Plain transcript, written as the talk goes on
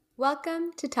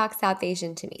Welcome to Talk South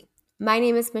Asian to Me. My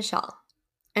name is Michelle.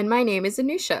 And my name is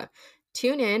Anusha.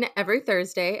 Tune in every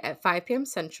Thursday at 5 p.m.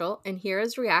 Central and hear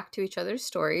us react to each other's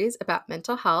stories about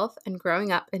mental health and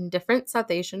growing up in different South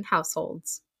Asian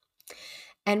households.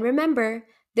 And remember,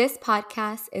 this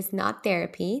podcast is not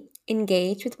therapy.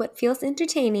 Engage with what feels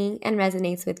entertaining and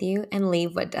resonates with you and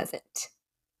leave what doesn't.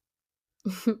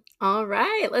 All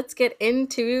right, let's get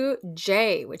into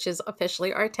J, which is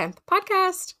officially our 10th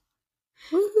podcast.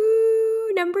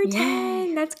 Woohoo! Number 10.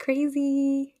 Yay. That's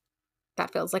crazy.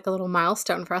 That feels like a little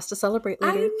milestone for us to celebrate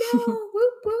later. I know.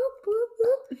 Whoop, whoop,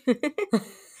 whoop, whoop.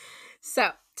 So,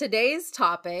 today's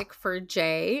topic for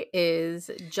J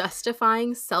is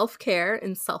justifying self-care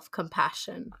and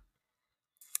self-compassion.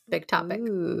 Big topic.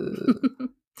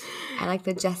 I like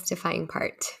the justifying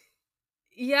part.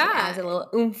 Yeah. It adds a little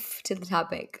oomph to the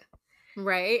topic.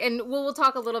 Right. And we'll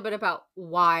talk a little bit about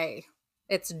why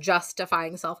it's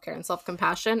justifying self-care and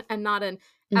self-compassion and not an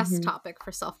S topic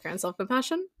for self-care and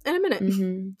self-compassion in a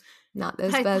minute. Not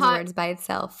those buzzwords by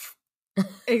itself.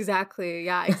 Exactly.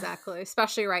 Yeah, exactly.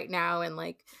 Especially right now in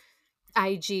like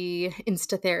IG,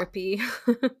 Insta therapy.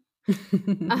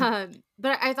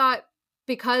 But I thought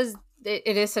because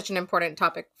it is such an important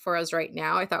topic for us right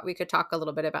now, I thought we could talk a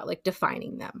little bit about like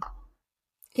defining them.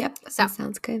 Yep. That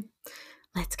sounds good.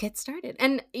 Let's get started.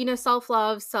 And,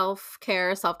 self-love,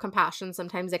 self-care, self-compassion,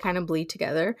 sometimes they kind of bleed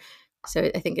together.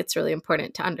 So I think it's really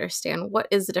important to understand what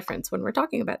is the difference when we're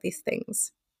talking about these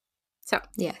things. So,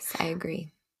 yes, I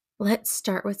agree. Let's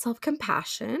start with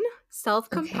self-compassion.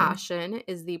 Self-compassion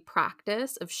is the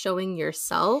practice of showing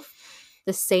yourself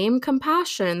the same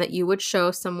compassion that you would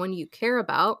show someone you care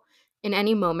about in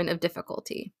any moment of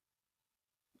difficulty.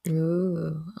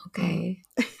 Ooh, okay.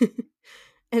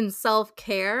 And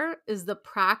self-care is the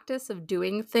practice of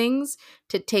doing things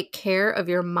to take care of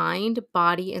your mind,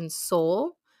 body, and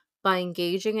soul by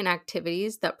engaging in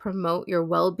activities that promote your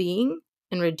well-being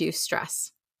and reduce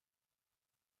stress.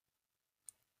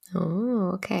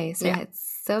 Oh, okay. So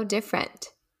it's so different,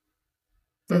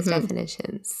 those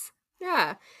definitions.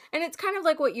 Yeah. And it's kind of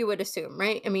like what you would assume,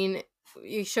 right? I mean,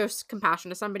 you show compassion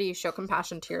to somebody, you show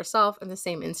compassion to yourself in the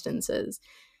same instances.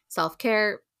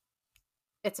 Self-care,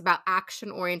 it's about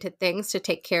action-oriented things to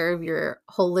take care of your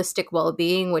holistic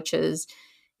well-being, which is,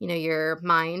 your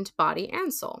mind, body,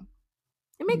 and soul.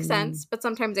 It makes sense, but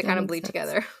sometimes they kind of bleed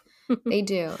together. They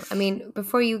do. I mean,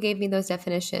 before you gave me those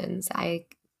definitions, I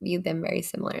viewed them very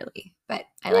similarly, but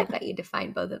I like that you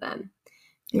defined both of them.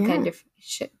 You kind of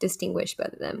distinguish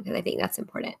both of them because I think that's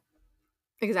important.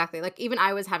 Exactly. Like even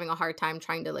I was having a hard time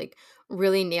trying to like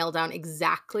really nail down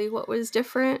exactly what was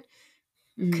different.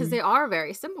 Because they are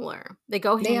very similar. They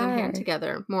go hand in hand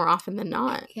together more often than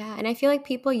not. Yeah, and I feel like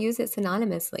people use it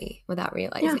synonymously without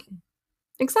realizing. Yeah,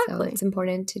 exactly. So it's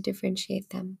important to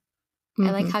differentiate them. I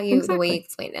like how the way you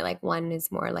explained it. Like one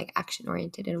is more like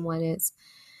action-oriented and one is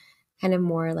kind of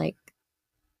more like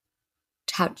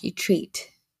how you treat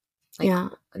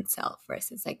oneself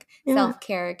versus like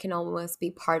self-care can almost be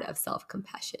part of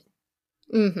self-compassion.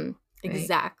 Right?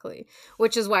 Exactly.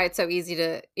 Which is why it's so easy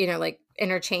to, like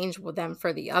interchange with them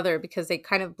for the other because they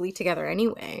kind of bleed together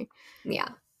anyway. Yeah.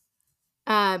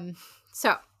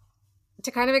 So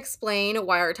to kind of explain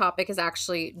why our topic is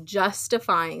actually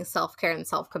justifying self-care and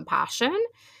self-compassion,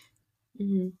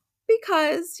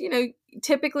 because,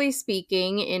 typically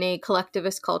speaking in a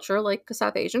collectivist culture like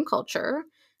South Asian culture,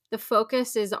 the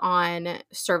focus is on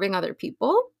serving other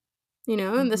people,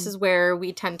 and this is where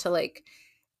we tend to like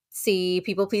see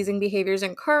people-pleasing behaviors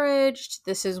encouraged.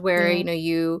 This is where,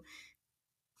 you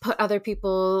put other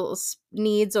people's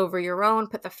needs over your own,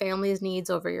 put the family's needs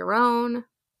over your own.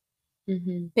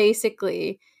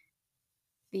 Basically,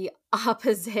 the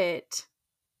opposite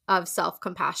of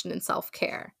self-compassion and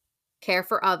self-care. Care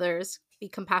for others, be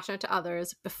compassionate to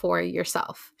others before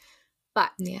yourself.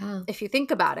 But if you think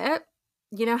about it,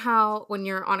 you know how when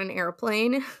you're on an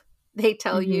airplane, they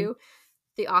tell you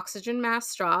the oxygen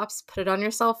mask drops, put it on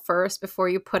yourself first before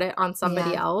you put it on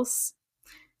somebody else.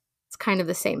 It's kind of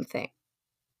the same thing.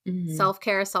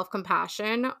 Self-care,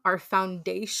 self-compassion are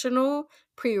foundational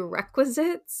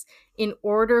prerequisites in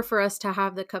order for us to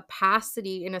have the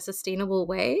capacity in a sustainable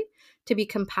way to be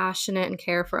compassionate and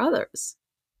care for others.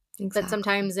 But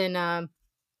sometimes in a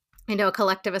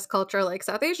collectivist culture like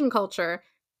South Asian culture,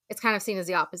 it's kind of seen as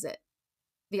the opposite.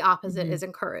 The opposite is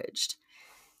encouraged.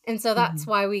 And so that's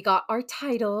why we got our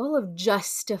title of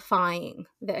justifying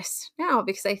this now,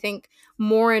 because I think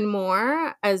more and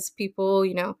more as people,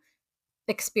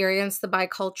 experience the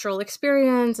bicultural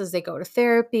experience, as they go to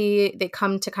therapy, they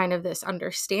come to kind of this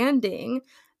understanding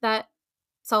that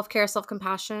self-care,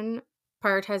 self-compassion,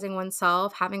 prioritizing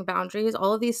oneself, having boundaries,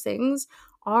 all of these things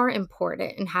are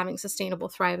important in having sustainable,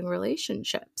 thriving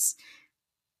relationships.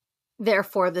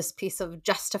 Therefore, this piece of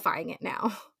justifying it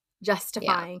now,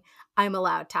 justifying, I'm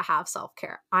allowed to have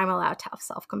self-care. I'm allowed to have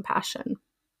self-compassion.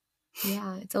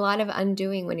 Yeah, it's a lot of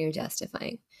undoing when you're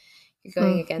justifying. You're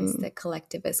going against the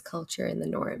collectivist culture and the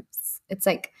norms. It's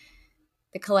like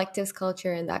the collectivist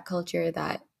culture and that culture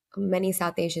that many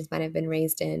South Asians might have been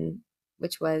raised in,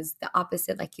 which was the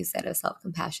opposite, like you said, of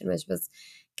self-compassion, which was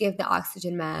give the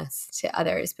oxygen mask to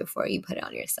others before you put it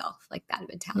on yourself, like that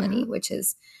mentality, which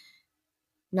is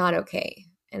not okay.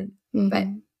 And but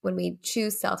when we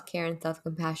choose self-care and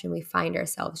self-compassion, we find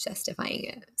ourselves justifying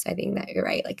it. So I think that you're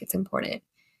right. Like, it's important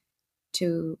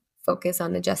to focus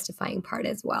on the justifying part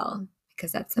as well,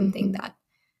 because that's something that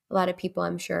a lot of people,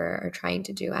 I'm sure, are trying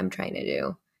to do. I'm trying to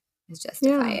do, is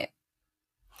justify it.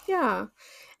 Yeah.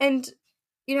 And,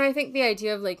 you know, I think the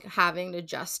idea of like having to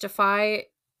justify,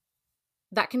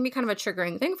 that can be kind of a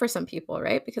triggering thing for some people,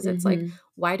 right? Because it's like,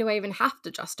 why do I even have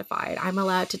to justify it? I'm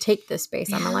allowed to take this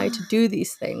space. I'm allowed to do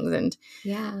these things. And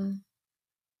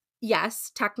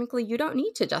yes, technically you don't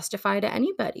need to justify to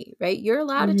anybody, right? You're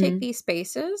allowed to take these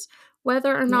spaces,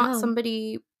 whether or not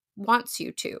somebody wants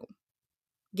you to,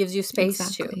 gives you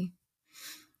space to.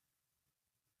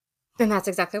 And that's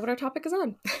exactly what our topic is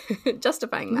on.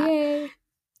 Justifying that. Yay.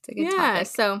 It's a good topic.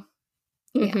 So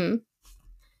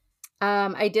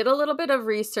I did a little bit of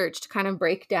research to kind of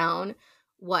break down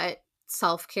what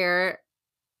self-care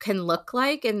can look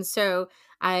like. And so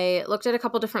I looked at a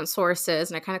couple different sources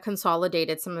and I kind of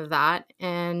consolidated some of that.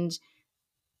 And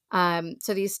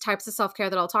so these types of self-care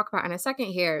that I'll talk about in a second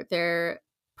here, they're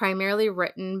primarily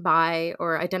written by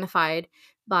or identified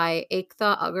by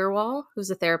Ekta Agarwal,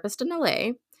 who's a therapist in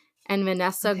LA, and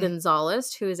Vanessa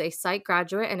Gonzalez, who is a psych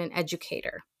graduate and an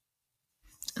educator.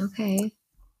 Okay.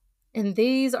 And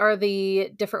these are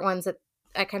the different ones that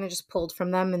I kind of just pulled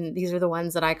from them. And these are the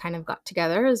ones that I kind of got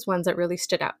together as ones that really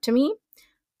stood out to me.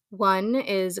 One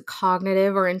is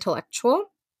cognitive or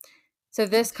intellectual. So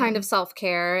this kind of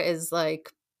self-care is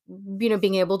like, you know,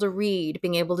 being able to read,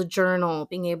 being able to journal,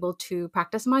 being able to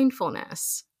practice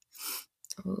mindfulness,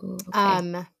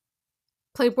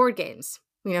 play board games,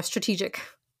 you know, strategic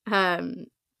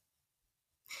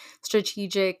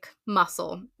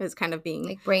muscle is kind of being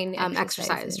like brain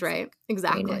exercised, right?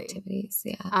 Exactly. Brain activities,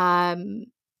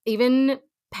 even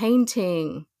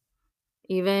painting,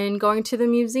 even going to the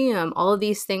museum, all of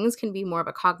these things can be more of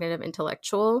a cognitive,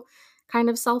 intellectual kind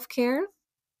of self-care.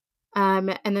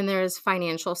 And then there's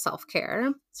financial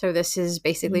self-care. So this is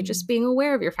basically just being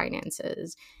aware of your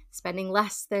finances, spending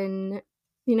less than,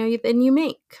 you know, than you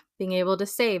make, being able to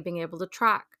save, being able to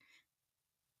track.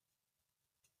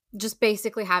 Just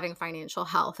basically having financial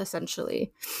health,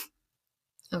 essentially.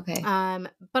 Okay.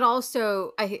 But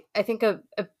also, I think a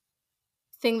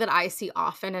thing that I see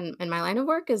often in my line of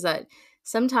work is that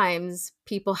sometimes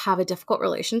people have a difficult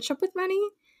relationship with money,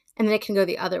 and then it can go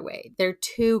the other way. They're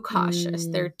too cautious.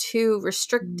 They're too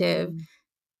restrictive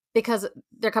because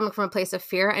they're coming from a place of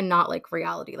fear and not like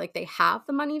reality. Like they have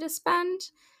the money to spend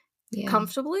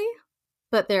comfortably,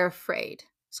 but they're afraid.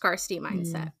 Scarcity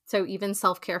mindset. So even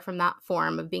self-care from that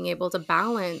form of being able to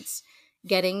balance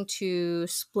getting to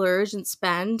splurge and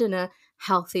spend in a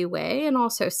healthy way and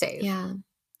also save.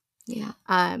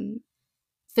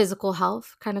 Physical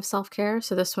health kind of self-care.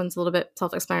 So this one's a little bit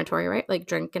self-explanatory, right? Like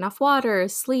drink enough water,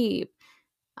 sleep,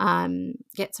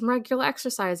 get some regular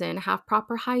exercise in, have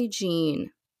proper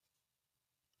hygiene,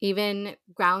 even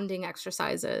grounding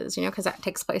exercises, you know, because that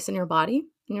takes place in your body,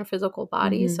 in your physical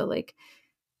body. So like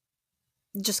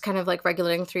just kind of like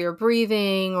regulating through your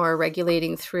breathing or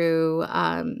regulating through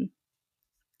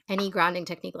any grounding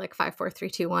technique like 5, 4, 3,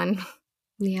 2, 1.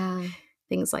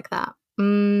 Things like that.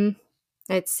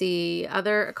 Let's see.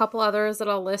 A couple others that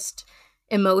I'll list.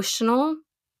 Emotional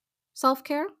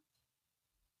self-care.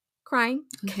 Crying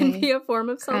can be a form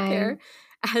of self-care.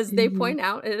 As they point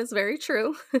out, it is very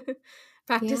true.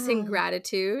 Practicing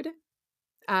gratitude.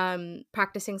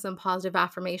 Practicing some positive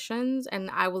affirmations, and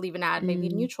I will even add maybe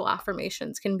neutral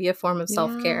affirmations can be a form of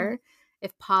self-care.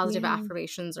 If positive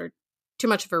affirmations are too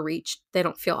much of a reach, they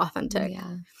don't feel authentic.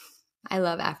 I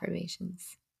love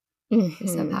affirmations. They're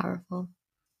so powerful.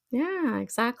 Yeah,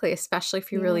 exactly. Especially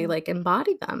if you really like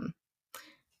embody them.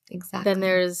 Exactly. Then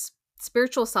there's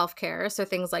spiritual self-care. So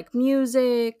things like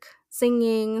music,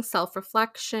 singing,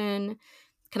 self-reflection,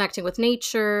 connecting with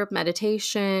nature,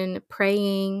 meditation,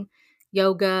 praying,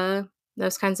 yoga,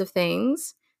 those kinds of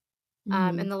things.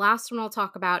 And the last one I'll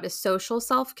talk about is social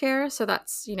self-care. So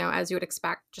that's, you know, as you would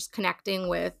expect, just connecting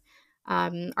with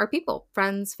our people,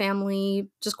 friends, family,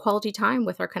 just quality time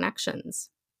with our connections.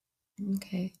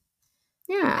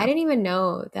 Yeah. I didn't even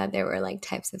know that there were like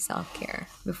types of self-care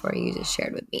before you just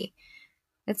shared with me.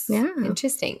 That's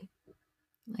interesting.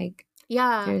 Like,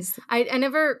 yeah, I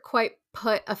never quite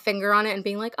put a finger on it and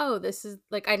being like, oh, this is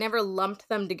like, I never lumped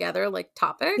them together like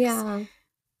topics. Yeah.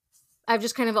 I've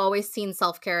just kind of always seen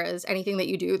self-care as anything that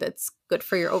you do that's good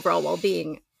for your overall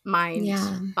well-being,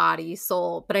 mind, body,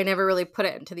 soul, but I never really put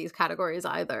it into these categories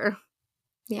either.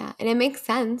 Yeah, and it makes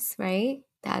sense, right?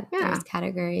 That there's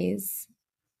categories.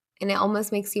 And it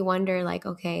almost makes you wonder, like,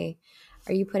 okay,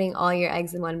 are you putting all your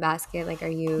eggs in one basket? Like, are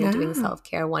you doing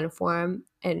self-care one form?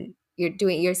 And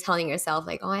you're telling yourself,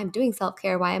 like, oh, I'm doing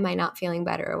self-care. Why am I not feeling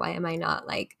better? Why am I not,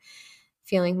 like,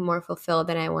 feeling more fulfilled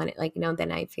than I want it, like,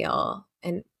 than I feel?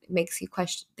 And it makes you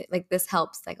question, like, this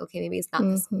helps, like, okay, maybe it's not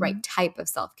this right type of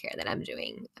self-care that I'm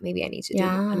doing. Maybe I need to do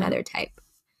another type.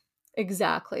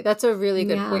 Exactly. That's a really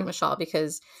good point, Michelle,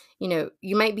 because,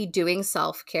 you might be doing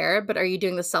self-care, but are you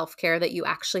doing the self-care that you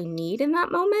actually need in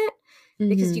that moment?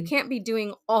 Because you can't be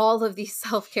doing all of these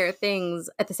self-care things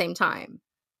at the same time.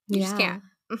 You just can't.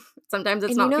 Sometimes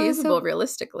it's not feasible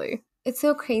realistically. It's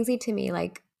so crazy to me.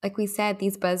 Like we said,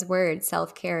 these buzzwords,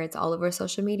 self-care, it's all over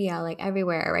social media, like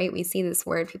everywhere, right? We see this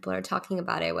word, people are talking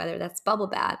about it, whether that's bubble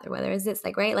bath or whether it's this,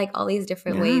 like, right? Like all these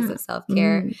different ways of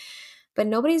self-care. But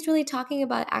nobody's really talking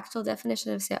about actual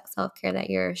definition of self-care that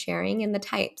you're sharing and the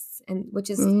types, and which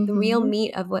is the real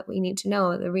meat of what we need to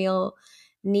know, the real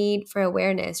need for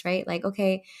awareness, right? Like,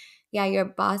 okay, yeah, your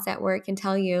boss at work can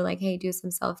tell you, like, hey, do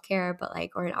some self-care, but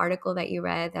like, or an article that you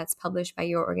read that's published by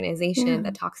your organization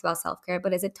that talks about self-care,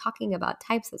 but is it talking about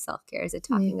types of self-care? Is it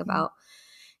talking about,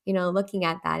 looking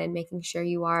at that and making sure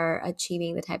you are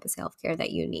achieving the type of self-care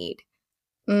that you need?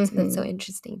 So that's so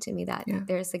interesting to me that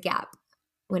there's a gap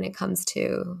when it comes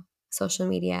to social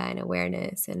media and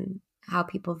awareness and how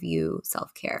people view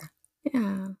self-care.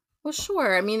 Yeah. Well,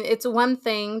 sure. I mean, it's one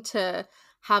thing to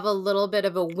have a little bit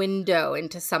of a window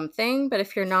into something, but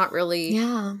if you're not really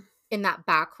in that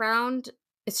background,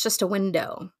 it's just a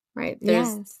window, right?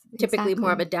 There's typically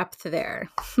more of a depth there.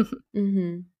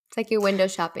 It's like you're window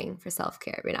shopping for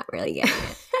self-care. You're not really getting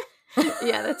it.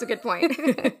 Yeah, that's a good point.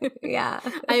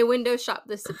 I window shop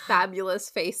this fabulous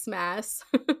face mask,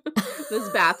 this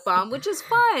bath bomb, which is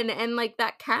fun. And like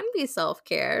that can be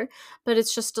self-care, but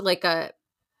it's just like a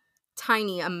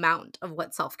tiny amount of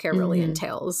what self-care really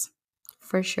entails.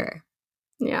 For sure.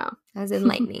 Yeah. That was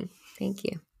enlightening. Thank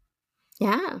you.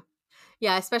 Yeah.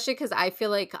 Yeah, especially because I feel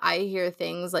like I hear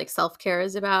things like self-care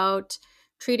is about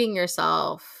treating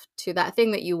yourself to that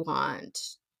thing that you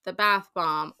want, the bath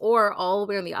bomb, or all the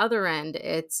way on the other end,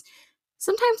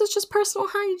 sometimes it's just personal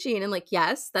hygiene. And like,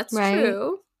 yes, that's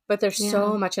true, but there's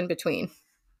so much in between.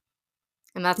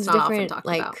 And that's not often talked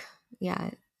about. Yeah,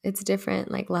 it's different,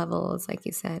 like, levels, like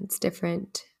you said. It's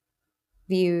different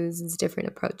views, it's different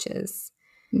approaches.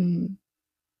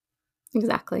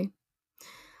 Exactly.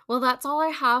 Well, that's all I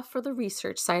have for the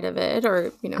research side of it,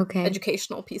 or,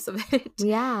 educational piece of it.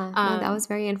 Yeah, no, that was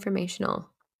very informational.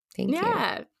 Thank you.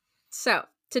 Yeah. So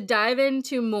to dive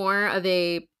into more of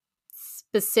a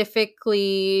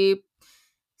specifically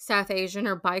South Asian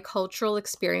or bicultural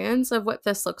experience of what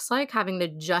this looks like, having to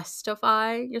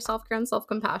justify your self-care and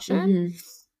self-compassion,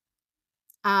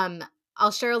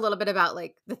 I'll share a little bit about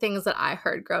like the things that I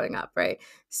heard growing up, right?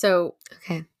 So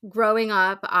growing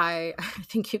up, I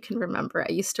think you can remember,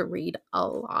 I used to read a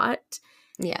lot.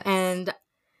 Yes. And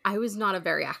I was not a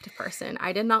very active person.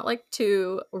 I did not like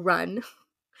to run.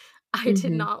 I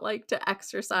did not like to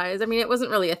exercise. I mean, it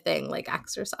wasn't really a thing, like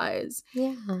exercise.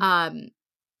 Yeah.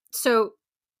 So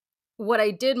what I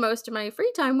did most of my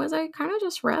free time was I kind of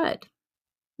just read.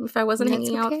 If I wasn't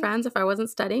hanging out with friends, if I wasn't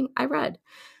studying, I read.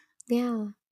 Yeah.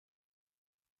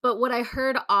 But what I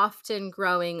heard often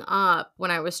growing up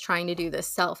when I was trying to do this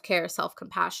self-care,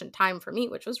 self-compassion time for me,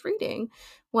 which was reading,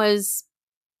 was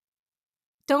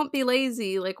don't be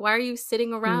lazy. Like, why are you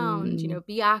sitting around?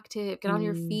 Be active, get on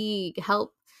your feet,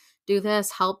 help do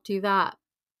this, help do that.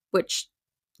 Which,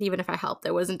 even if I helped,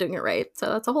 I wasn't doing it right. So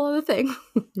that's a whole other thing.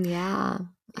 Yeah.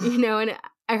 And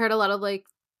I heard a lot of like,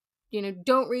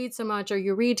 don't read so much, or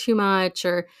you read too much,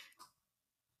 or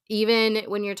even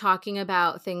when you're talking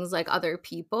about things like other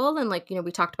people and like,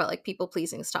 we talked about like people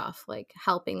pleasing stuff, like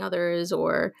helping others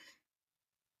or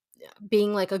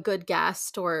being like a good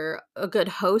guest or a good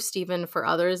host even for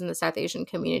others in the South Asian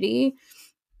community.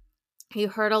 You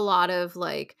heard a lot of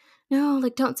like, no,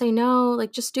 like don't say no,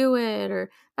 like just do it, or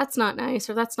that's not nice,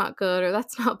 or that's not good, or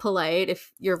that's not polite.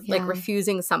 If you're like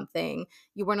refusing something,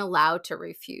 you weren't allowed to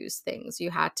refuse things.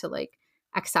 You had to like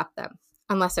accept them.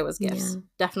 Unless it was gifts. Yeah.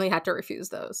 Definitely had to refuse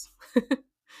those.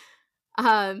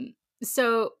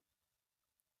 So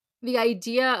the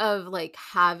idea of like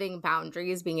having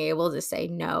boundaries, being able to say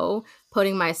no,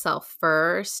 putting myself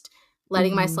first,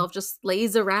 letting myself just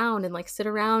laze around and like sit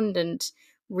around and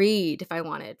read if I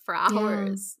wanted for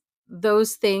hours. Yeah.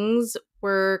 Those things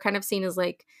were kind of seen as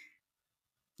like,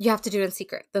 you have to do it in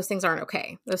secret. Those things aren't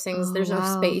okay. Those things, there's no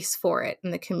space for it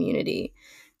in the community.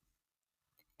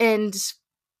 And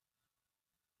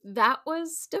that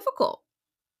was difficult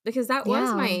because that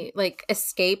was my like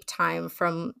escape time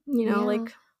from, you know,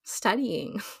 like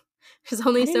studying. There's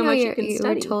only so much you can study.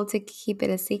 You were told to keep it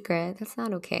a secret. That's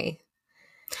not okay.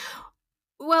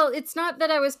 Well, it's not that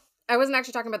I wasn't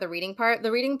actually talking about the reading part.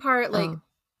 The reading part, like,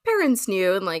 parents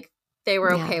knew and like they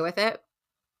were okay with it.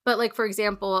 But like, for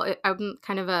example, I'm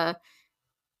kind of a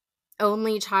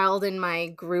only child in my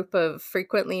group of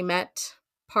frequently met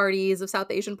parties of South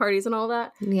Asian parties and all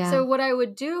that. Yeah. So what I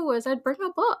would do was I'd bring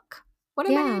a book. What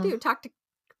am I going to do? Talk to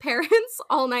parents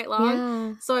all night long?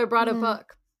 Yeah. So I brought a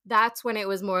book. That's when it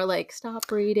was more like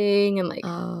stop reading and like,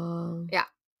 and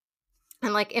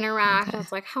like interact. Okay.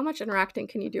 It's like, how much interacting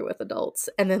can you do with adults?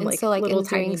 And then like, so, like little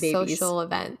tiny babies. Social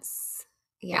events.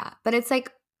 Yeah. But it's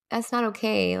like, that's not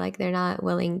okay. Like they're not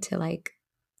willing to like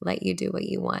let you do what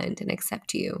you want and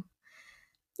accept you.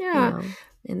 Yeah. You know,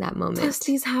 in that moment. Plus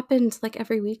these happened like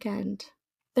every weekend.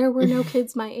 There were no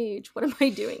kids my age. What am I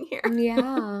doing here?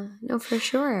 Yeah. No, for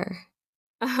sure.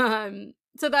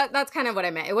 So that's kind of what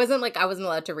I meant. It wasn't like I wasn't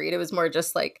allowed to read. It was more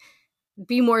just like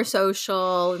be more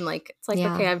social and like it's like,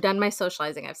 okay, I've done my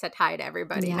socializing. I've said hi to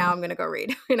everybody. Yeah. Now I'm gonna go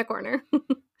read in a corner.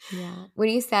 Yeah. When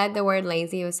you said the word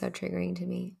lazy, it was so triggering to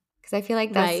me. Because I feel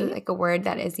like that's like a word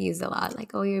that is used a lot.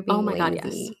 Like, oh, you're being lazy. God,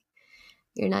 yes.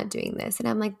 You're not doing this. And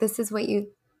I'm like, this is what you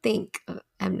think.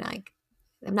 I'm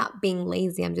not being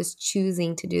lazy. I'm just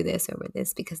choosing to do this over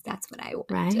this because that's what I want.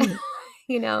 Right.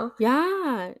 You know?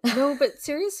 Yeah. No, but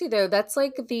seriously though, that's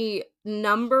like the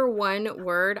number one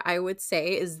word I would say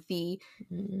is the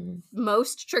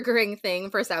most triggering thing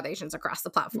for South Asians across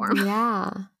the platform.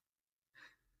 Yeah.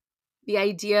 The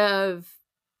idea of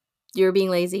you're being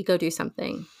lazy, go do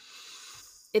something.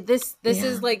 This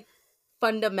is like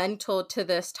fundamental to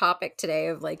this topic today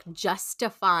of like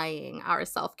justifying our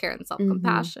self-care and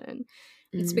self-compassion.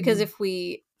 It's because if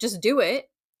we just do it,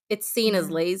 it's seen as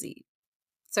lazy.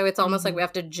 So it's almost like we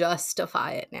have to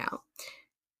justify it now.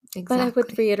 Exactly. But I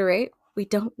would reiterate, we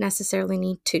don't necessarily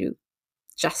need to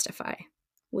justify.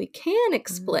 We can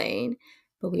explain,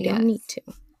 but we don't need to.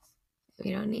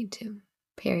 We don't need to.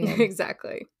 Period.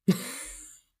 Exactly.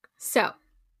 So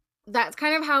that's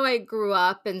kind of how I grew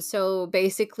up. And so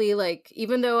basically, like,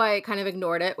 even though I kind of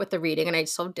ignored it with the reading and I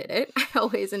still did it, I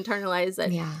always internalized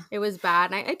that it was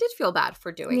bad. And I did feel bad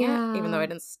for doing it, even though I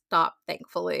didn't stop,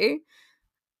 thankfully.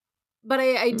 But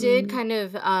I did kind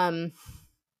of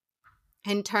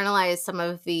internalize some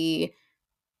of the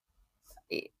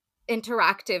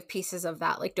interactive pieces of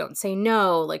that, like don't say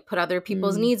no, like put other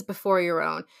people's needs before your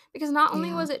own. Because not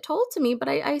only was it told to me, but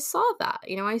I saw that.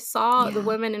 You know, I saw the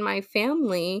women in my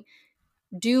family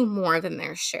do more than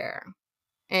their share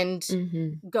and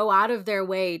go out of their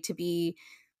way to be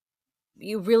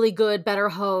really good, better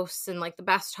hosts and like the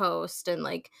best host and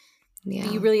like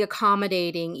be really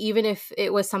accommodating, even if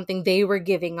it was something they were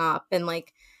giving up. And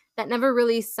like that never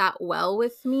really sat well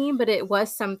with me, but it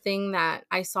was something that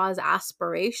I saw as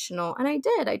aspirational. And I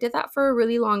did that for a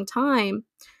really long time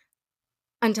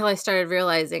until I started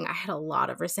realizing I had a lot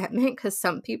of resentment because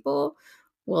some people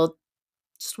will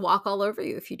just walk all over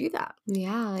you if you do that.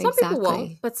 Yeah, some people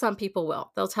won't, but some people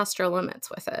will. They'll test your limits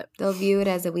with it. They'll view it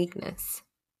as a weakness.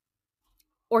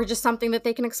 Or just something that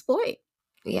they can exploit.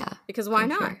 Yeah. Because why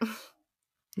not? Sure.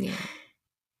 Yeah.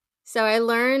 So I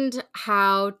learned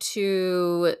how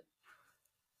to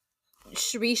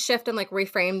reshift and like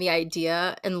reframe the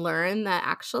idea and learn that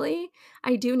actually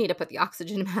I do need to put the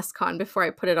oxygen mask on before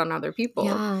I put it on other people.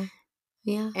 Yeah.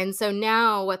 Yeah. And so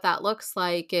now what that looks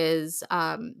like is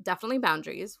definitely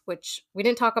boundaries, which we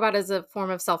didn't talk about as a form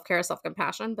of self-care,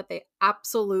 self-compassion, but they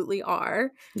absolutely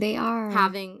are. They are.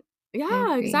 Having,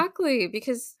 exactly.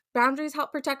 Because boundaries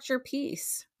help protect your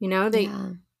peace. You know, they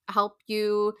help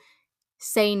you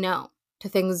say no to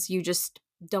things you just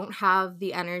don't have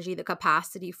the energy, the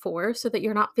capacity for, so that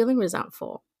you're not feeling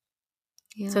resentful.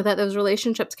 Yeah. So that those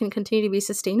relationships can continue to be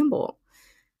sustainable.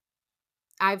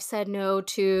 I've said no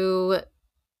to,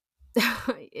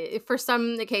 for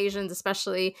some occasions,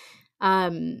 especially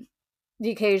the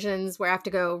occasions where I have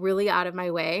to go really out of my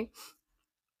way.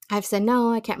 I've said,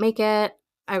 no, I can't make it.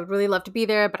 I would really love to be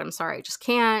there, but I'm sorry, I just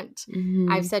can't.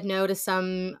 I've said no to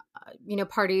some,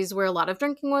 parties where a lot of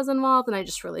drinking was involved, and I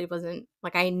just really wasn't,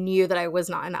 like, I knew that I was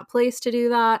not in that place to do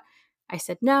that. I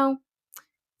said no.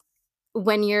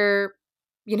 When you're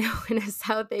in a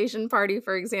South Asian party,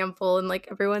 for example, and like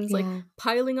everyone's like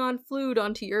piling on food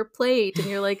onto your plate and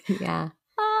you're like,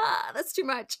 that's too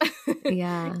much.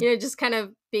 Yeah. Just kind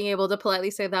of being able to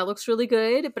politely say, that looks really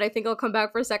good, but I think I'll come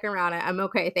back for a second round. I'm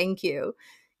okay. Thank you.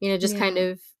 Just kind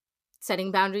of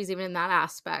setting boundaries even in that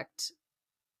aspect.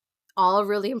 All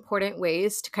really important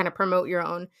ways to kind of promote your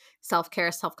own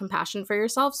self-care, self-compassion for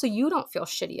yourself so you don't feel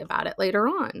shitty about it later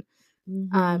on.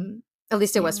 At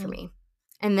least it was for me.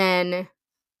 And then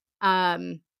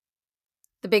the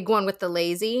big one with the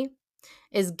lazy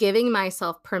is giving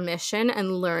myself permission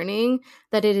and learning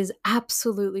that it is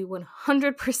absolutely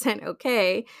 100%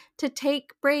 okay to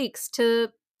take breaks, to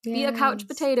be a couch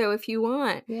potato if you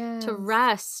want, to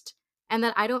rest, and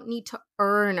that I don't need to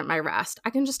earn my rest. I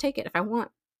can just take it if I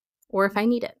want or if I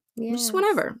need it. Just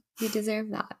whenever. You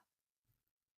deserve that.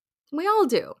 We all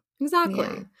do. Exactly.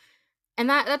 Yeah. And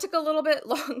that took a little bit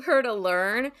longer to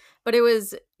learn, but it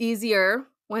was easier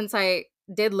once I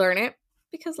did learn it.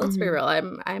 Because let's be real, I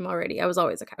was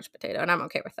always a couch potato, and I'm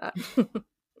okay with that.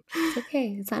 It's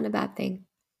okay. It's not a bad thing.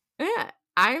 Yeah,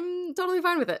 I'm totally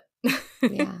fine with it.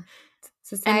 Yeah.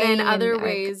 Society and then other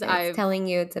ways I'm telling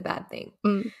you it's a bad thing.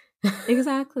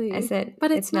 Exactly. I said,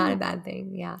 but it's not a bad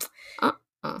thing. Yeah.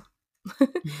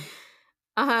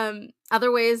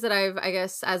 Other ways that I've, I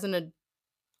guess, as an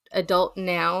adult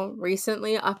now,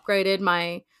 recently upgraded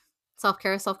my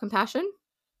self-care, self-compassion.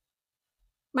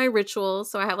 My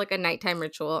rituals. So I have like a nighttime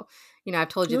ritual. I've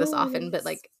told you this often, but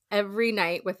like every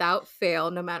night without fail,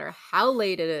 no matter how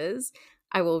late it is,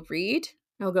 I will read,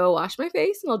 I'll go wash my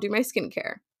face, and I'll do my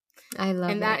skincare. I love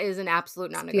it. And that is an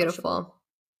absolute non-negotiable. Beautiful.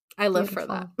 I live for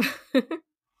that.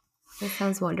 That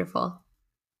sounds wonderful.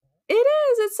 It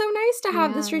is. It's so nice to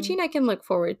have this routine I can look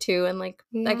forward to. And like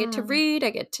I get to read, I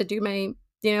get to do my,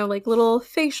 like little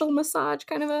facial massage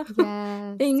kind of a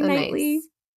thing so nightly. Nice.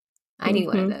 I need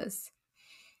one of those.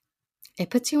 It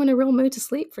puts you in a real mood to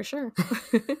sleep for sure.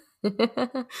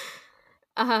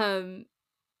 And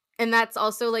that's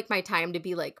also like my time to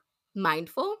be like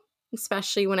mindful,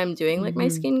 especially when I'm doing like my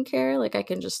skincare. Like I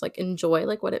can just like enjoy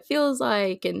like what it feels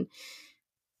like and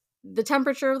the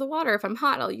temperature of the water. If I'm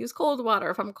hot, I'll use cold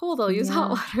water. If I'm cold, I'll use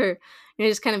hot water.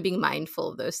 Just kind of being mindful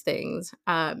of those things.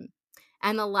 And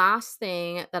the last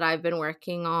thing that I've been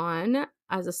working on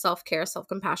as a self-care,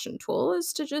 self-compassion tool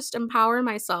is to just empower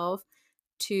myself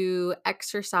to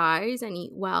exercise and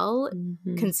eat well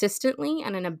consistently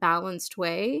and in a balanced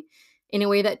way, in a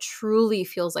way that truly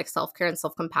feels like self-care and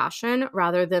self-compassion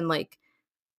rather than like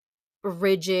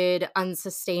rigid,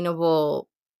 unsustainable,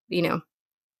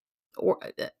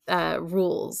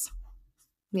 rules.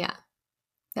 Yeah,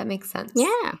 that makes sense.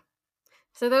 Yeah.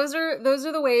 So those are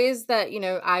the ways that,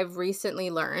 I've recently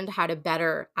learned how to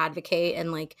better advocate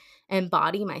and like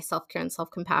embody my self-care and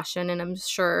self-compassion. And I'm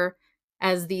sure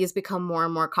as these become more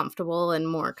and more comfortable and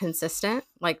more consistent,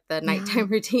 like the nighttime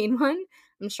routine one,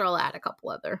 I'm sure I'll add a couple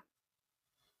other.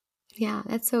 Yeah,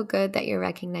 that's so good that you're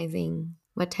recognizing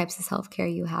what types of self-care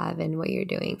you have and what you're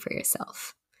doing for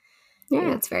yourself. Yeah.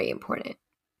 That's very important.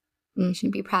 You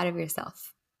should be proud of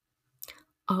yourself.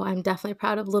 Oh, I'm definitely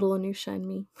proud of little Anusha and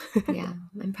me. Yeah,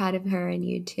 I'm proud of her and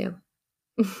you too.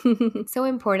 It's so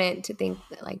important to think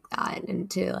like that and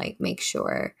to like make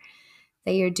sure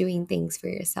that you're doing things for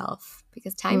yourself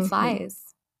because time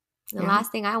flies. The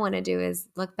last thing I want to do is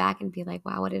look back and be like,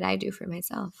 wow, what did I do for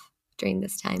myself during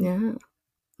this time? Yeah,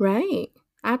 right.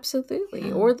 Absolutely.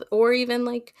 Yeah. Or even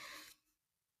like,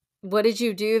 what did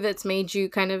you do that's made you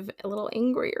kind of a little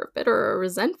angry or bitter or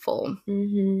resentful?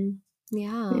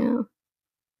 Yeah.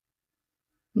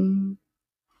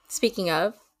 Speaking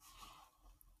of,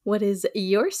 what is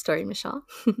your story, Michelle?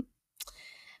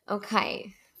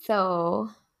 Okay.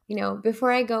 So,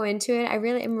 before I go into it,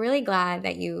 I'm really glad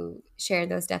that you shared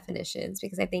those definitions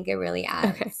because I think it really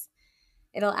adds. Okay.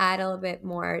 It'll add a little bit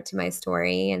more to my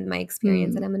story and my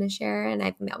experience that I'm going to share. And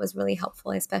I think that was really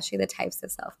helpful, especially the types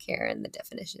of self-care and the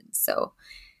definitions. So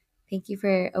thank you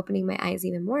for opening my eyes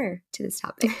even more to this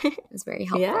topic. It was very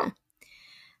helpful.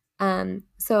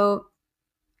 So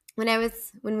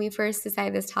when we first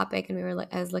decided this topic and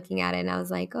I was looking at it and I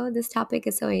was like, oh, this topic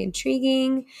is so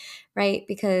intriguing, right?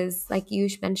 Because like you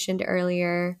mentioned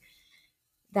earlier,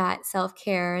 that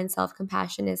self-care and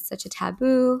self-compassion is such a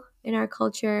taboo in our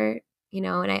culture,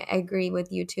 and I agree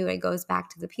with you too. It goes back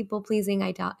to the people-pleasing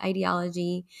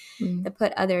ideology that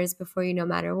put others before you no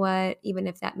matter what, even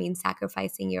if that means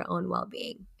sacrificing your own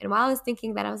well-being. And while I was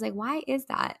thinking that, I was like, why is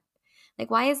that? Like,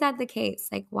 why is that the case?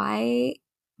 Like,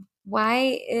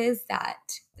 why is that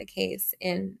the case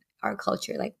in our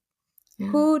culture? Like,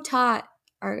 who taught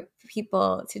our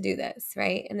people to do this,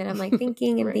 right? And then I'm like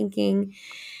thinking and thinking,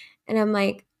 and I'm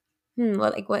like,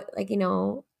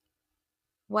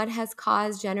 what has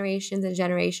caused generations and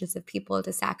generations of people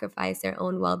to sacrifice their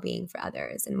own well-being for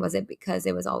others? And was it because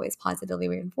it was always positively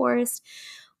reinforced?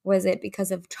 Was it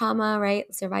because of trauma,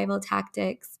 right? Survival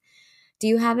tactics? Do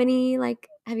you have any,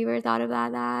 have you ever thought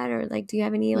about that? Or do you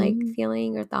have any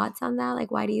feeling or thoughts on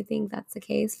that? Why do you think that's the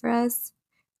case for us?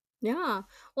 Yeah.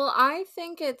 Well, I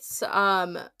think it's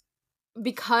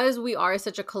because we are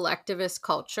such a collectivist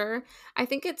culture, I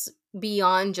think it's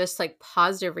beyond just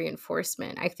positive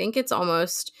reinforcement. I think it's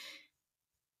almost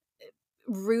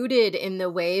rooted in the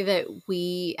way that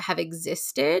we have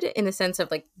existed, in the sense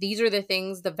of these are the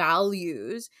things, the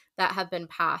values that have been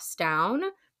passed down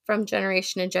from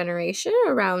generation to generation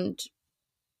around,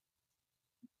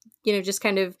 just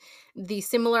kind of the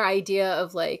similar idea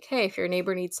of hey, if your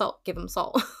neighbor needs salt, give them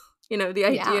salt. The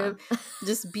idea of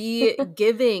just be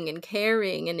giving and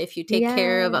caring, and if you take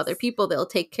care of other people, they'll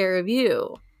take care of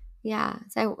you. Yeah.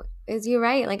 So you're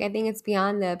right. I think it's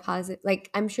beyond the positive.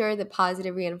 I'm sure the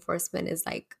positive reinforcement is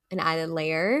an added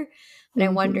layer, but I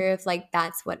wonder if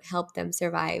that's what helped them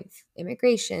survive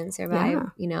immigration,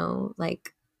 survive,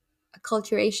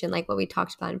 acculturation, what we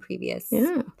talked about in previous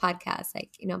podcasts,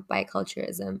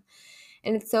 biculturalism.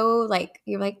 And it's so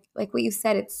you're like what you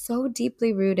said, it's so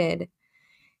deeply rooted,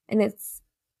 and I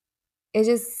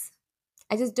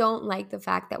just don't like the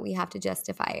fact that we have to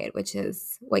justify it, which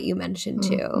is what you mentioned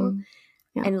too.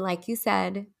 Yeah. And like you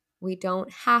said, we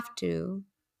don't have to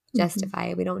justify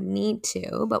it. We don't need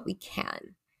to, but we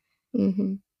can.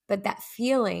 But that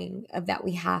feeling of that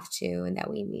we have to and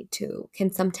that we need to can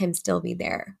sometimes still be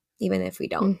there, even if we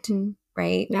don't,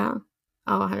 right? Yeah.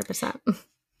 Oh, 100%.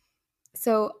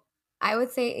 So I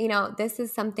would say, this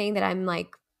is something that I'm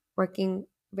working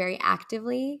very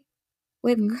actively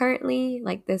with currently.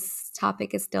 This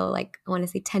topic is still I want to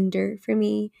say tender for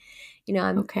me.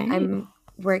 I'm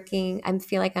working, I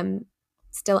feel like I'm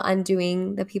still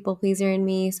undoing the people pleaser in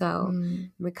me. So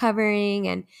I'm recovering,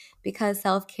 and because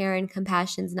self-care and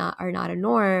compassion are not a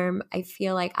norm, I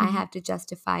feel like I have to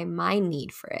justify my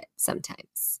need for it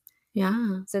sometimes.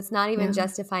 Yeah. So it's not even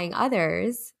justifying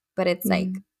others, but it's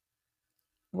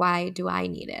why do I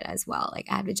need it as well? I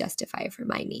have to justify it for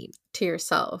my need. To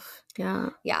yourself. Yeah.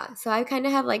 Yeah. So I kind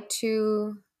of have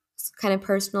two kind of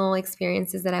personal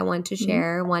experiences that I want to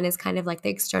share. One is kind of the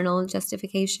external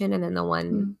justification, and then the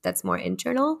one that's more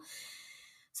internal.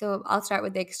 So I'll start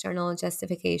with the external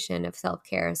justification of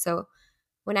self-care. So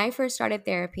when I first started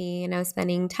therapy and I was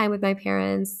spending time with my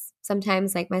parents,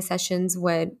 sometimes my sessions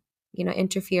would,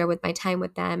 interfere with my time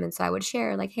with them. And so I would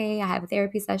share hey, I have a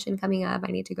therapy session coming up.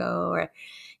 I need to go, or,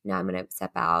 I'm going to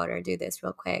step out or do this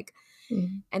real quick.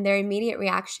 And their immediate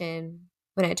reaction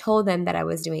when I told them that I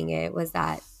was doing it was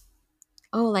that,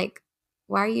 oh,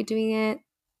 why are you doing it?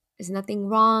 There's nothing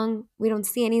wrong. We don't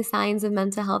see any signs of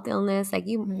mental health illness.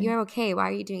 You're okay. Why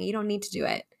are you doing it? You don't need to do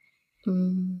it.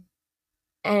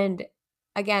 And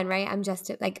again, right, I'm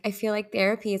just I feel like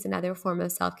therapy is another form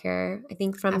of self-care. I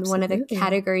think from one of the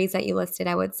categories that you listed,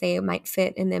 I would say it might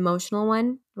fit in the emotional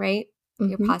one, right?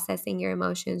 You're processing your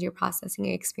emotions, you're processing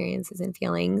your experiences and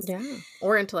feelings. Yeah.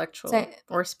 Or intellectual,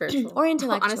 or spiritual. Or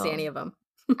intellectual. Honestly, any of them.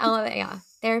 I love it. Yeah.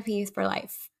 Therapy is for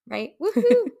life, right?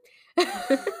 Woohoo!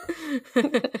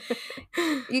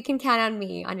 You can count on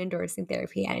me on endorsing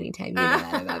therapy at any time. You know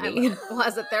that about me. Well,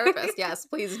 as a therapist, yes,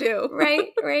 please do.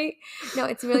 Right. No,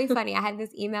 it's really funny. I had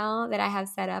this email that I have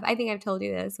set up. I think I've told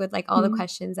you this, with all the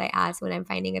questions I ask when I'm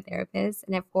finding a therapist,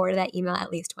 and I've forwarded that email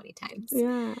at least 20 times.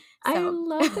 Yeah. So. I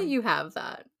love that you have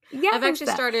that. Yeah. I've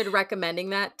actually started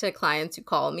recommending that to clients who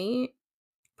call me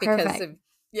because of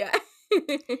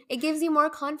it gives you more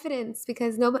confidence,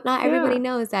 because not everybody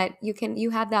knows that you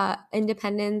have the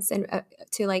independence and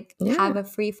to have a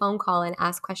free phone call and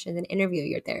ask questions and interview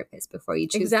your therapist before you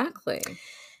choose. Exactly.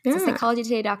 So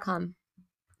psychologytoday.com.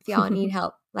 If y'all need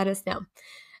help, let us know.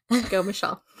 Go,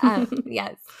 Michelle.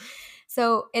 Yes.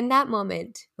 So in that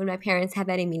moment, when my parents had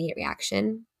that immediate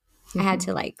reaction, I had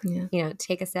to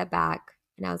take a step back.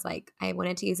 And I was I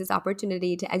wanted to use this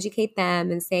opportunity to educate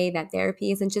them and say that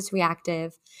therapy isn't just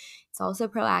reactive. It's also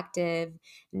proactive.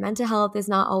 And mental health is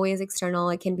not always external.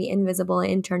 It can be invisible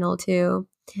and internal too.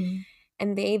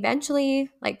 And they eventually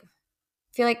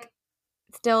feel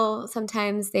still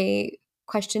sometimes they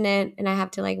question it, and I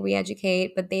have to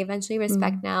re-educate, but they eventually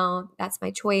respect now. That's my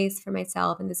choice for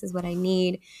myself, and this is what I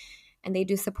need. And they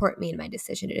do support me in my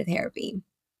decision to do therapy.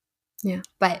 Yeah.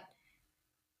 But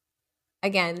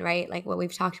again, right, what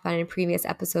we've talked about in previous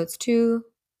episodes too,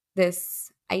 this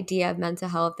idea of mental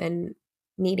health and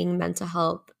needing mental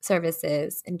health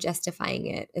services and justifying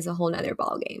it is a whole nother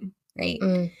ballgame, right?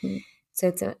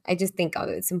 So I just think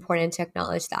it's important to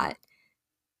acknowledge that.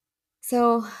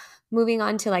 So moving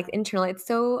on to like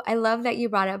internal, I love that you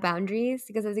brought up boundaries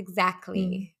because it's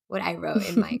exactly what I wrote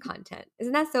in my content.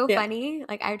 Isn't that so funny?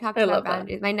 Like I talked about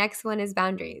boundaries. My next one is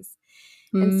boundaries.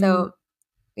 And so,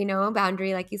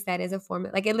 boundary, like you said, is a form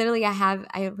of, like it literally,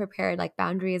 I prepared like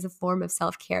boundary is a form of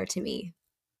self-care to me.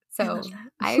 So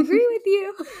I agree with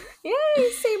you. Yay,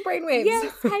 same brainwaves.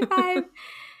 Yes, high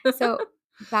five. So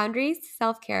boundaries,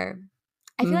 self-care.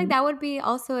 I feel like that would be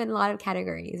also in a lot of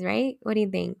categories, right? What do you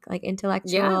think? Like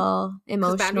intellectual,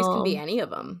 emotional. Boundaries can be any of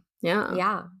them. Yeah.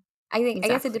 Yeah. I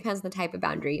guess it depends on the type of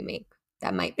boundary you make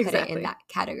that might put it in that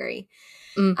category.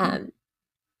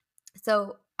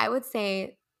 So I would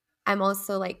say I'm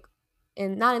also like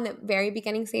not in the very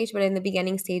beginning stage, but in the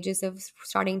beginning stages of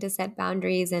starting to set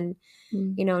boundaries and,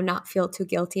 not feel too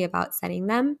guilty about setting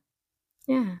them.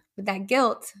 Yeah. But that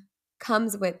guilt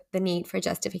comes with the need for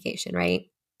justification, right?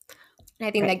 And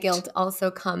I think that guilt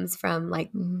also comes from like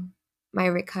my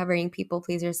recovering people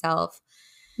pleaser self.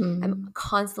 I'm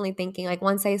constantly thinking like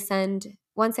once I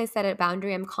set a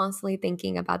boundary, I'm constantly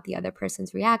thinking about the other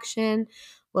person's reaction.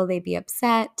 Will they be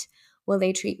upset? Will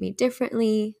they treat me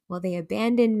differently? Will they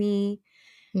abandon me?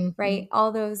 Right?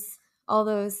 All those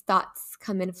thoughts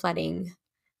come in flooding.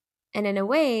 And in a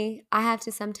way, I have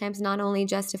to sometimes not only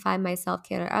justify my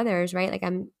self-care to others, right? Like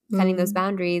I'm setting those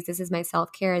boundaries. This is my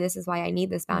self-care. This is why I need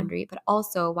this boundary. But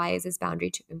also, why is this boundary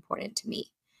too important to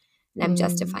me? And I'm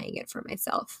justifying it for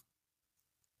myself.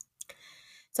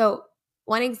 So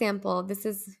one example, this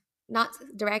is not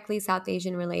directly South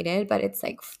Asian related, but it's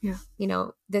like,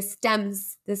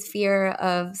 this fear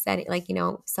of setting, like,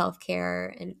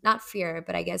 self-care, and not fear,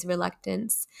 but I guess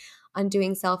reluctance on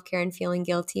doing self-care and feeling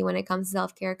guilty when it comes to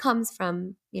self-care comes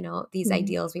from, these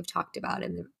ideals we've talked about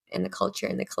in the culture,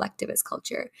 in the collectivist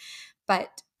culture. But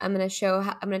I'm going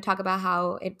to talk about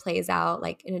how it plays out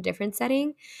like in a different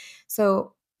setting.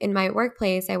 So in my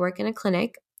workplace, I work in a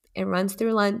clinic. It runs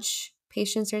through lunch.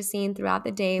 Patients are seen throughout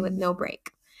the day with no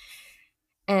break.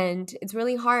 And it's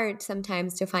really hard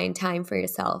sometimes to find time for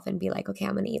yourself and be like, okay,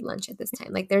 I'm going to eat lunch at this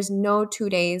time. Like there's no 2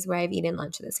 days where I've eaten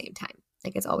lunch at the same time.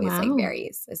 Like it's always like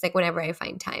varies. It's like whenever I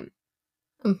find time.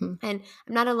 And I'm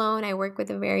not alone. I work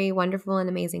with a very wonderful and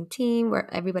amazing team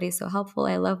where everybody's so helpful.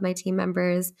 I love my team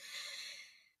members.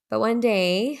 But one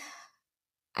day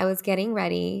I was getting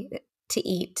ready to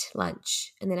eat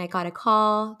lunch. And then I got a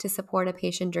call to support a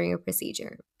patient during a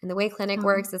procedure. And the way clinic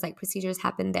works is like procedures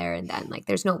happen there and then. Like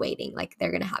there's no waiting. Like they're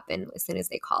going to happen as soon as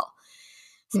they call.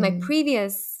 So my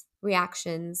previous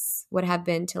reactions would have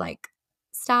been to like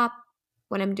stop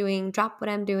what I'm doing, drop what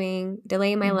I'm doing,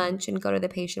 delay my lunch, and go to the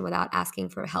patient without asking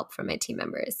for help from my team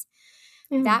members.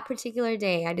 That particular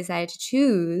day, I decided to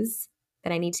choose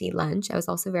that I need to eat lunch. I was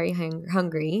also very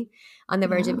hungry, on the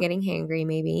verge of getting hangry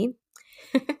maybe.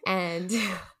 And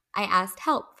I asked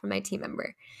help from my team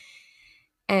member.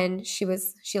 And she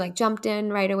like jumped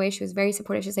in right away. She was very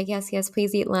supportive. She was like, yes,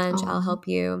 please eat lunch. I'll help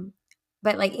you.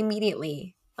 But like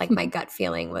immediately, like my gut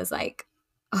feeling was like,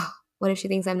 oh, what if she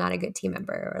thinks I'm not a good team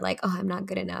member? Or like, oh, I'm not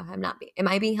good enough. Am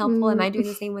I being helpful? Am I doing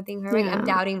the same thing her? Like, I'm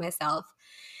doubting myself.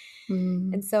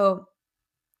 And so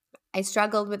I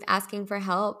struggled with asking for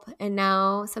help. And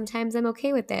now sometimes I'm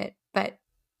okay with it. But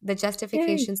the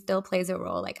justification still plays a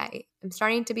role. Like I'm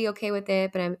starting to be okay with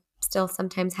it, but I'm still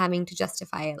sometimes having to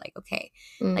justify it. Like, okay,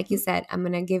 like you said, I'm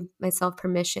going to give myself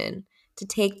permission to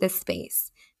take this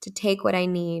space, to take what I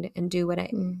need and do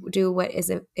what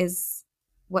is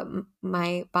what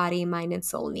my body, mind, and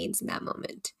soul needs in that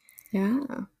moment. Yeah,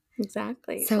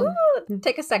 exactly. So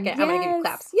take a second. Yes. I'm going to give you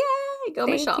claps. Yay, go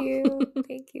Michelle.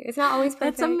 Thank you. It's not always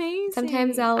perfect. That's amazing.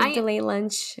 Sometimes I'll delay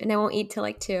lunch and I won't eat till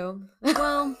like 2.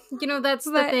 Well, that's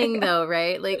the thing though,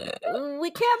 right? Like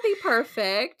we can't be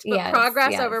perfect, but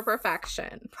progress over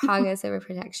perfection. Progress over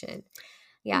perfection.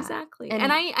 Yeah. Exactly.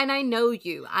 And I know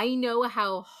you. I know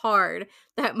how hard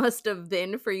that must have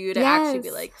been for you to actually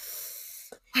be like,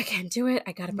 I can't do it.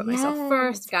 I got to put myself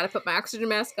first. Got to put my oxygen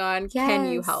mask on. Yes.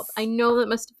 Can you help? I know that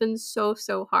must have been so,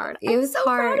 so hard. It was so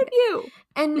hard. Proud of you.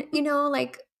 And,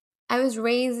 like I was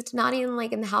raised not even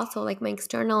like in the household, like my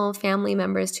external family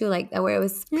members too, like where it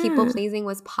was people pleasing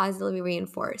was positively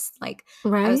reinforced. Like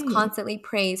I was constantly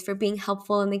praised for being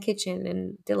helpful in the kitchen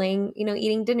and delaying,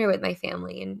 eating dinner with my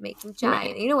family and making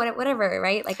chai, whatever,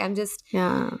 right? Like I'm just,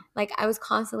 like I was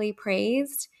constantly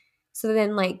praised. So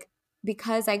then like,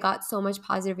 because I got so much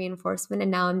positive reinforcement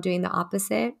and now I'm doing the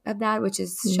opposite of that, which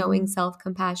is showing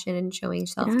self-compassion and showing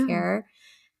self-care,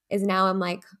 is now I'm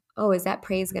like, oh, is that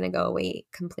praise going to go away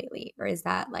completely? Or is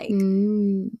that like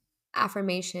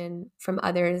affirmation from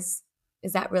others?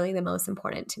 Is that really the most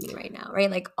important to me right now? Right?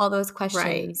 Like all those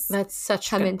questions That's such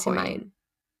come a good into point. mind.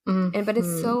 But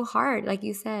it's so hard, like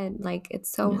you said, like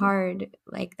it's so hard.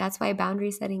 Like that's why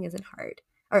boundary setting isn't hard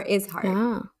or is hard.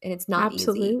 Yeah. And it's not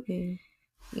easy.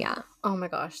 Yeah. Oh my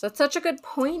gosh. That's such a good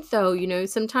point though. You know,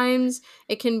 sometimes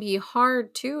it can be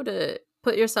hard too to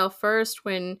put yourself first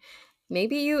when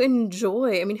maybe you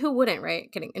enjoy, I mean, who wouldn't, right?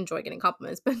 Enjoy getting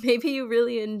compliments, but maybe you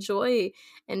really enjoy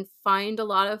and find a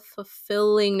lot of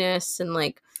fulfillingness and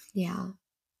like,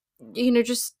 you know,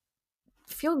 just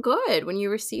feel good when you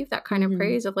receive that kind of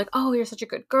praise of like, oh, you're such a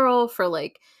good girl for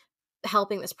like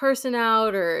helping this person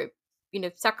out or, you know,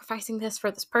 sacrificing this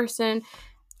for this person.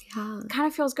 Yeah. Kind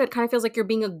of feels good. Kind of feels like you're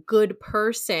being a good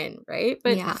person, right?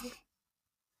 But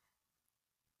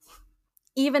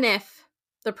even if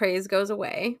the praise goes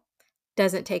away,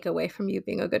 doesn't take away from you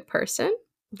being a good person.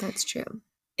 That's true.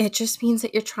 It just means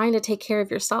that you're trying to take care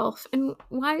of yourself. And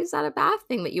why is that a bad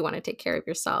thing that you want to take care of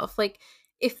yourself? Like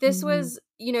if this was,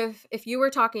 you know, if you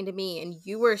were talking to me and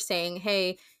you were saying,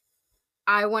 hey,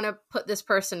 I want to put this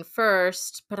person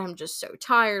first, but I'm just so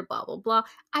tired, blah, blah, blah.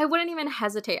 I wouldn't even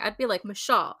hesitate. I'd be like,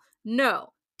 Michelle,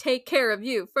 no, take care of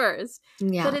you first.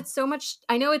 Yeah. But it's so much,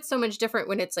 I know it's so much different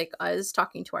when it's like us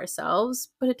talking to ourselves,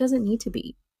 but it doesn't need to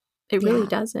be. It really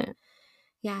doesn't.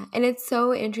 Yeah. And it's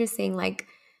so interesting. Like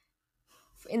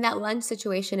in that lunch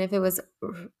situation, if it was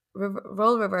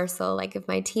role reversal, like if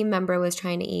my team member was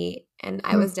trying to eat and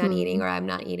I was done eating or I'm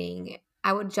not eating,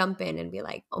 I would jump in and be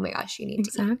like, oh my gosh, you need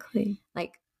to eat.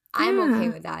 Like, I'm okay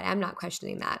with that. I'm not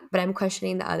questioning that, but I'm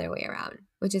questioning the other way around,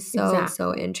 which is so,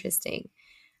 so interesting,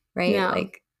 right? Yeah.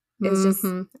 Like, it's just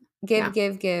give, and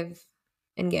give,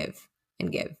 and give,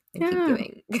 and keep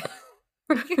giving.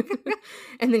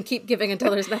 And then keep giving until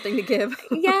there's nothing to give.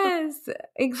 Yes,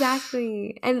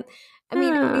 exactly. And I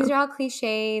mean, these are all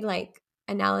cliche, like,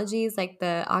 analogies, like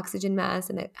the oxygen mask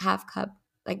and the half cup,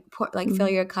 like, fill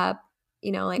your cup.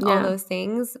 You know, like all those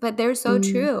things, but they're so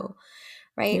true,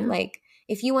 right? Yeah. Like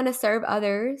if you want to serve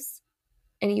others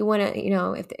and you want to, you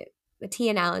know, if the tea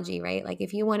analogy, right? Like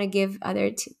if you want to give other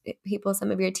people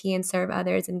some of your tea and serve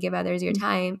others and give others your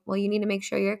time, well, you need to make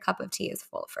sure your cup of tea is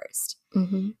full first,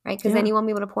 right? Because then you won't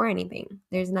be able to pour anything.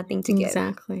 There's nothing to give.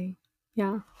 Exactly.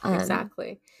 Yeah,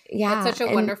 exactly. Yeah. It's such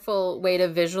a wonderful way to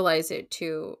visualize it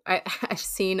too. I've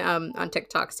seen on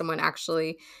TikTok someone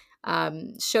actually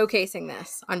showcasing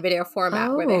this on video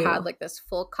format where they had like this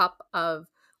full cup of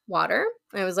water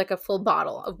and it was like a full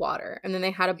bottle of water and then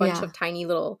they had a bunch of tiny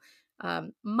little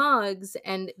mugs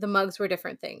and the mugs were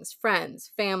different things,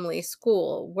 friends, family,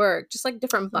 school, work, just like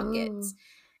different buckets.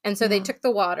 And so they took the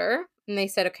water and they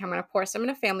said, okay, I'm going to pour some in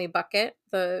a family bucket,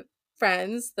 the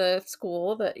friends, the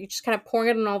school, you just kind of pouring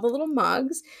it in all the little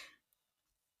mugs,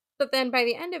 but then by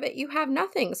the end of it you have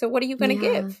nothing, so what are you going to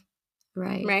give?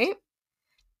 Right.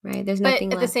 There's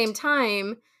nothing left. At the same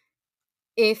time,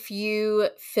 if you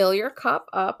fill your cup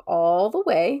up all the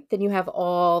way, then you have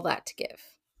all that to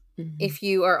give. If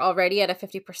you are already at a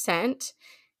 50%,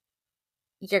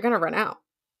 you're going to run out.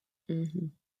 You're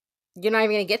not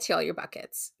even going to get to all your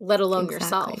buckets, let alone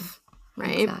yourself.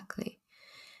 Right? Exactly.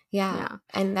 Yeah.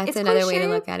 And that's another way to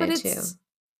look at it too.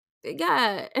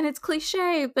 Yeah. And it's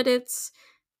cliche, but it's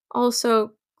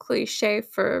also cliche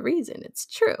for a reason. It's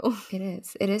true. It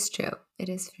is. It is true. It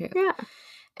is true. Yeah.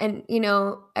 And, you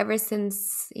know, ever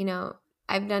since, you know,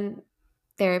 I've done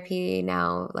therapy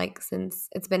now, like since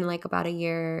it's been like about a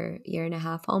year and a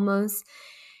half almost.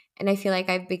 And I feel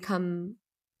like I've become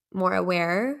more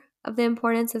aware of the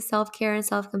importance of self-care and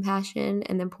self-compassion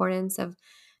and the importance of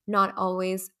not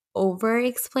always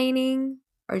over-explaining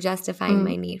or justifying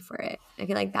my need for it. I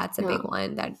feel like that's a big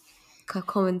one that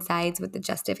coincides with the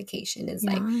justification is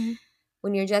like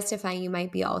when you're justifying, you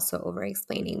might be also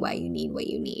over-explaining why you need what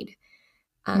you need.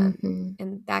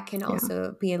 And that can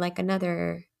also be like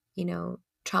another, you know,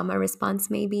 trauma response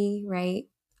maybe, right?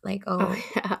 Like,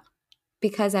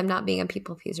 because I'm not being a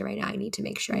people pleaser right now, I need to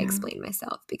make sure I explain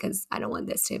myself because I don't want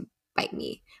this to bite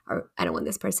me or I don't want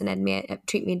this person to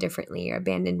treat me differently or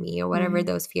abandon me or whatever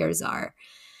those fears are.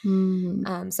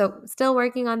 So still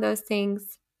working on those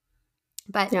things,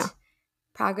 but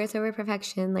progress over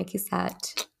perfection, like you said.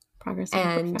 Progress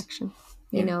over perfection.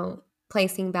 You know,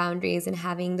 placing boundaries and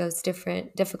having those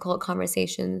difficult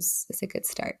conversations is a good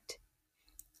start.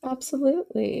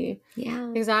 Absolutely.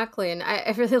 Yeah. Exactly. And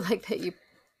I really like that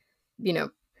you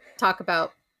know, talk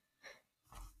about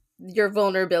your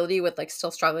vulnerability with like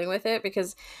still struggling with it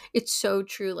because it's so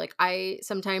true. Like I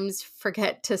sometimes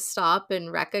forget to stop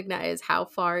and recognize how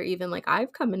far even like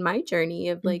I've come in my journey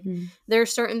of like there are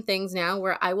certain things now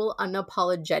where I will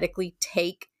unapologetically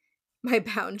take my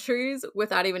boundaries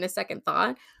without even a second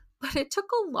thought. But it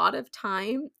took a lot of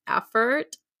time,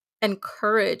 effort, and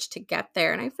courage to get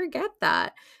there. And I forget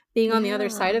that being on the other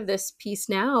side of this piece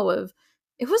now of,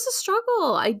 it was a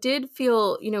struggle. I did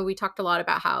feel, we talked a lot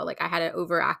about how like I had an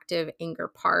overactive anger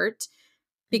part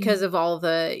because of all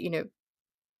the,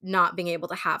 not being able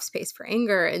to have space for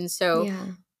anger. And so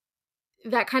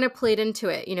that kind of played into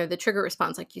it, the trigger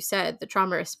response, like you said, the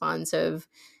trauma response of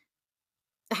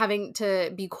having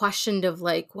to be questioned of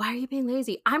like, why are you being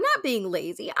lazy? I'm not being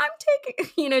lazy. I'm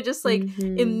taking, just like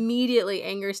immediately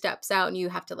anger steps out and you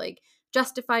have to like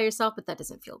justify yourself, but that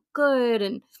doesn't feel good.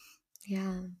 And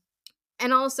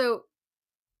and also,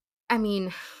 I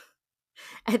mean,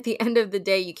 at the end of the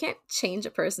day, you can't change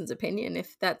a person's opinion.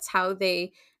 If that's how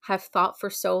they have thought for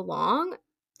so long,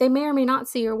 they may or may not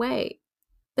see your way,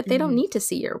 but they don't need to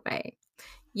see your way.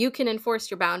 You can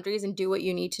enforce your boundaries and do what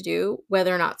you need to do,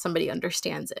 whether or not somebody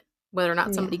understands it, whether or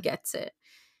not somebody gets it.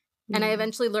 And I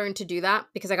eventually learned to do that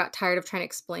because I got tired of trying to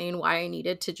explain why I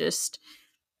needed to just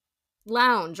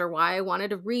lounge or why I wanted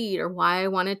to read or why I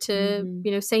wanted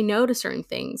to, say no to certain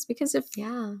things. Because if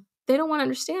they don't want to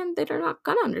understand, they're not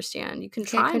going to understand. You can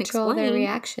try and explain their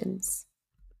reactions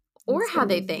or how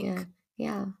they think.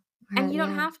 And you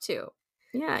don't have to.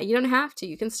 Yeah, you don't have to.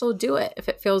 You can still do it if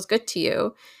it feels good to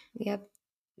you. Yep.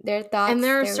 Their thoughts, and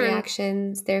their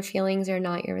reactions, their feelings are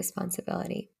not your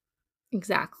responsibility.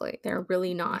 Exactly. They're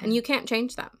really not. And you can't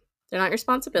change them. They're not your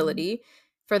responsibility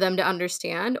for them to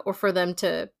understand or for them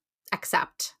to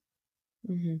accept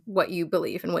what you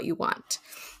believe and what you want.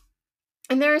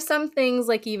 And there are some things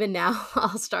like even now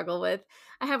I'll struggle with.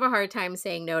 I have a hard time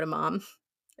saying no to mom,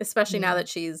 especially now that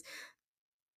she's,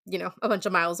 a bunch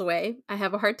of miles away. I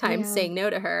have a hard time saying no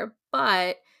to her,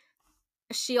 but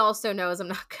she also knows I'm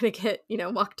not going to get,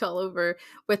 walked all over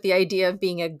with the idea of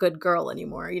being a good girl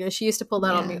anymore. She used to pull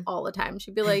that on me all the time.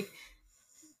 She'd be like,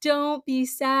 don't be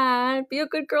sad, be a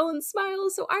good girl and smile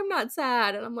so I'm not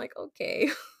sad. And I'm like, okay.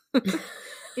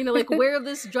 Like wear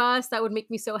this dress that would make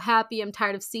me so happy. I'm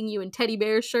tired of seeing you in teddy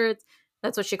bear shirts.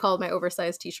 That's what she called my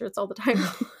oversized t-shirts all the time.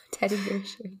 Teddy bear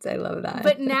shirts. I love that.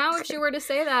 But now if she were to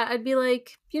say that, I'd be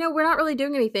like, we're not really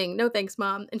doing anything. No thanks,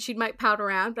 mom. And she might pout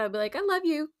around, but I'd be like, I love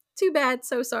you. Too bad.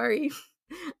 So sorry.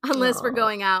 Unless we're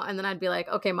going out. And then I'd be like,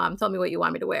 okay, mom, tell me what you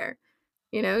want me to wear.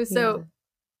 So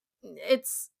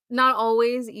it's not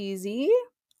always easy.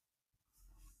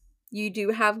 You do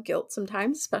have guilt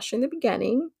sometimes, especially in the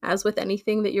beginning, as with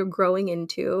anything that you're growing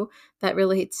into that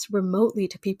relates remotely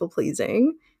to people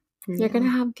pleasing. You're going to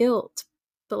have guilt.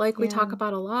 But like we talk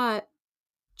about a lot,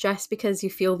 just because you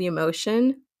feel the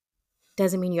emotion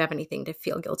doesn't mean you have anything to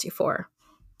feel guilty for.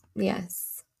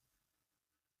 Yes.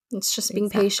 It's just being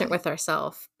patient with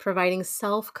ourselves, providing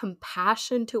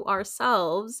self-compassion to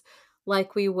ourselves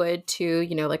like we would to,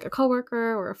 like a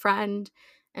coworker or a friend,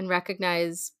 and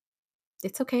recognize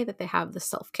it's okay that they have the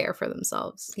self-care for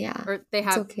themselves. Yeah. Or they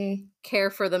have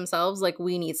care for themselves like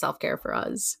we need self-care for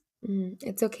us.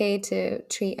 It's okay to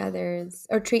treat others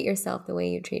or treat yourself the way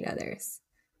you treat others.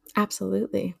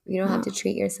 Absolutely. You don't have to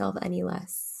treat yourself any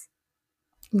less.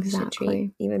 Exactly. You should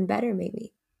treat even better,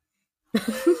 maybe.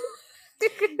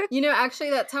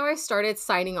 Actually, that's how I started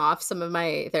signing off some of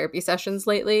my therapy sessions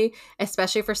lately,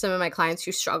 especially for some of my clients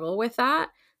who struggle with that.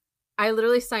 I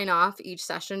literally sign off each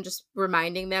session just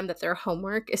reminding them that their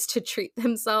homework is to treat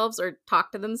themselves or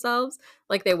talk to themselves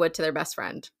like they would to their best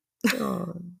friend.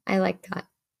 Oh, I like that.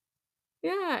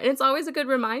 Yeah, and it's always a good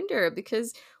reminder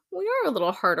because we are a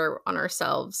little harder on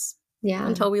ourselves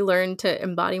until we learn to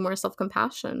embody more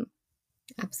self-compassion.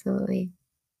 Absolutely.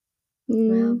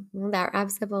 Well, that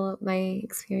wraps up my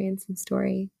experience and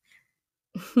story.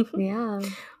 Yeah.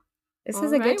 This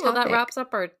is a good topic. Well, that wraps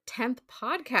up our 10th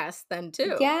podcast then,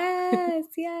 too. Yes.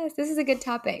 This is a good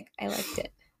topic. I liked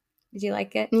it. Did you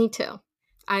like it? Me too.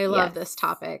 I love this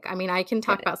topic. I mean, I can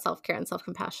talk about self-care and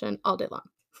self-compassion all day long.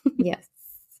 Yes.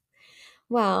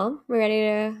 Well, we're ready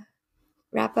to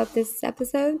wrap up this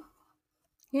episode?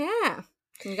 Yeah.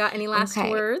 You got any last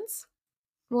words?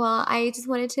 Well, I just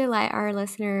wanted to let our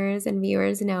listeners and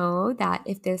viewers know that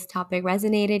if this topic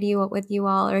resonated with you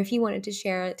all, or if you wanted to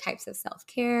share types of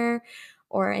self-care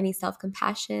or any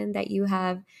self-compassion that you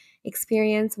have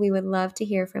experienced, we would love to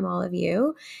hear from all of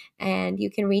you. And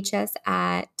you can reach us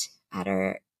at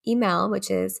our email, which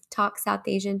is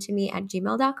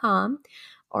talksouthasiantome@gmail.com,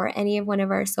 or any of one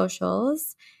of our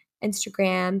socials,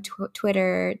 Instagram,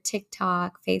 Twitter,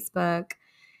 TikTok, Facebook.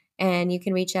 And you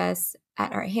can reach us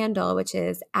at our handle, which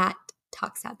is at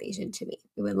Talk South Asian to Me.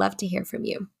 We would love to hear from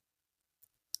you.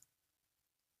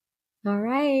 All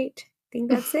right. I think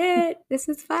that's it. This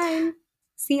was fun.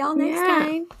 See y'all next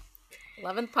time.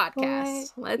 11th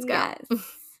podcast. Let's go. Yes.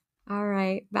 All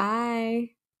right.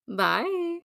 Bye. Bye.